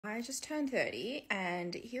I just turned 30,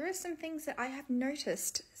 and here are some things that I have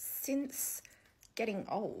noticed since getting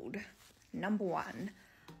old. Number one,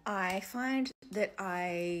 I find that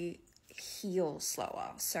I heal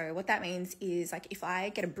slower. So what that means is, like, if I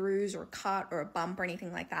get a bruise or a cut or a bump or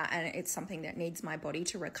anything like that, and it's something that needs my body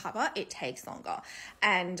to recover, it takes longer.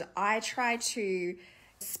 And I try to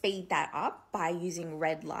speed that up by using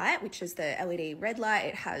red light, which is the LED red light.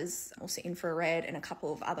 It has also infrared and a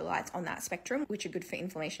couple of other lights on that spectrum, which are good for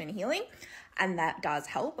inflammation and healing. And that does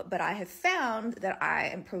help. But I have found that I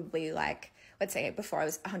am probably, like, let's say before I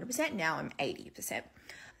was 100%, now I'm 80%.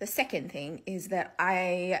 The second thing is that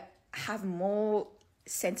I have more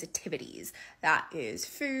sensitivities. That is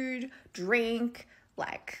food, drink,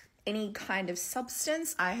 like any kind of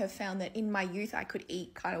substance. I have found that in my youth, I could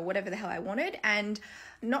eat kind of whatever the hell I wanted, and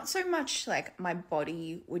not so much like my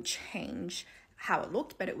body would change how it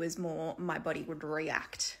looked, but it was more my body would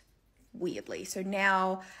react weirdly. So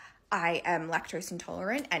now I am lactose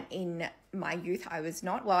intolerant, and in my youth I was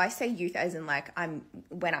not. Well, I say youth as in, like,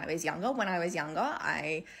 when I was younger. When I was younger,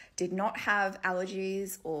 I did not have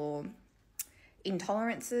allergies or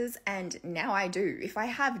intolerances, and now I do. If I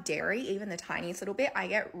have dairy, even the tiniest little bit, I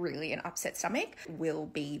get really an upset stomach, will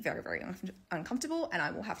be very, very uncomfortable, and I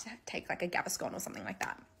will have to take like a Gaviscon or something like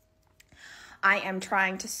that. I am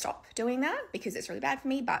trying to stop doing that because it's really bad for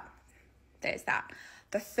me, but there's that.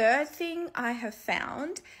 The third thing I have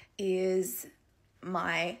found is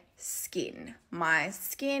my skin. My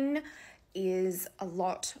skin is a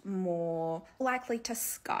lot more likely to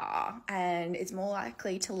scar, and it's more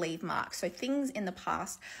likely to leave marks. So things in the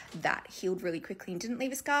past that healed really quickly and didn't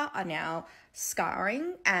leave a scar are now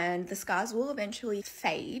scarring, and the scars will eventually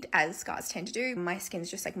fade, as scars tend to do. My skin's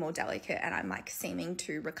just like more delicate, and I'm like seeming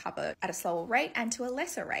to recover at a slower rate and to a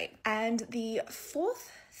lesser rate. And the fourth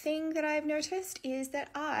thing that I've noticed is that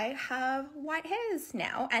I have white hairs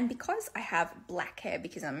now, and because I have black hair,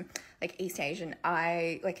 because I'm like East Asian,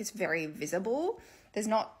 it's very visible. There's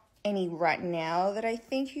not any right now that I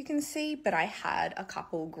think you can see, but I had a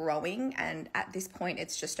couple growing, and at this point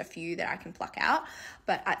it's just a few that I can pluck out.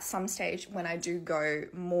 But at some stage when I do go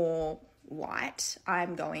more white,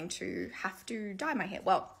 I'm going to have to dye my hair.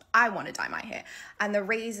 Well, I want to dye my hair, and the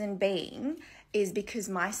reason being is because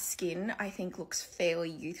my skin, I think, looks fairly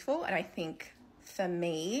youthful, and I think for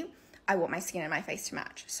me, I want my skin and my face to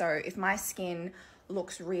match. So if my skin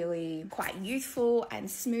looks really quite youthful and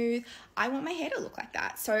smooth, I want my hair to look like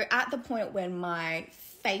that. So at the point when my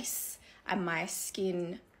face and my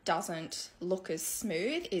skin doesn't look as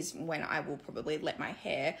smooth is when I will probably let my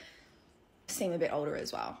hair seem a bit older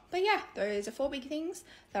as well. But yeah, those are 4 big things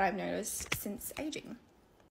that I've noticed since aging.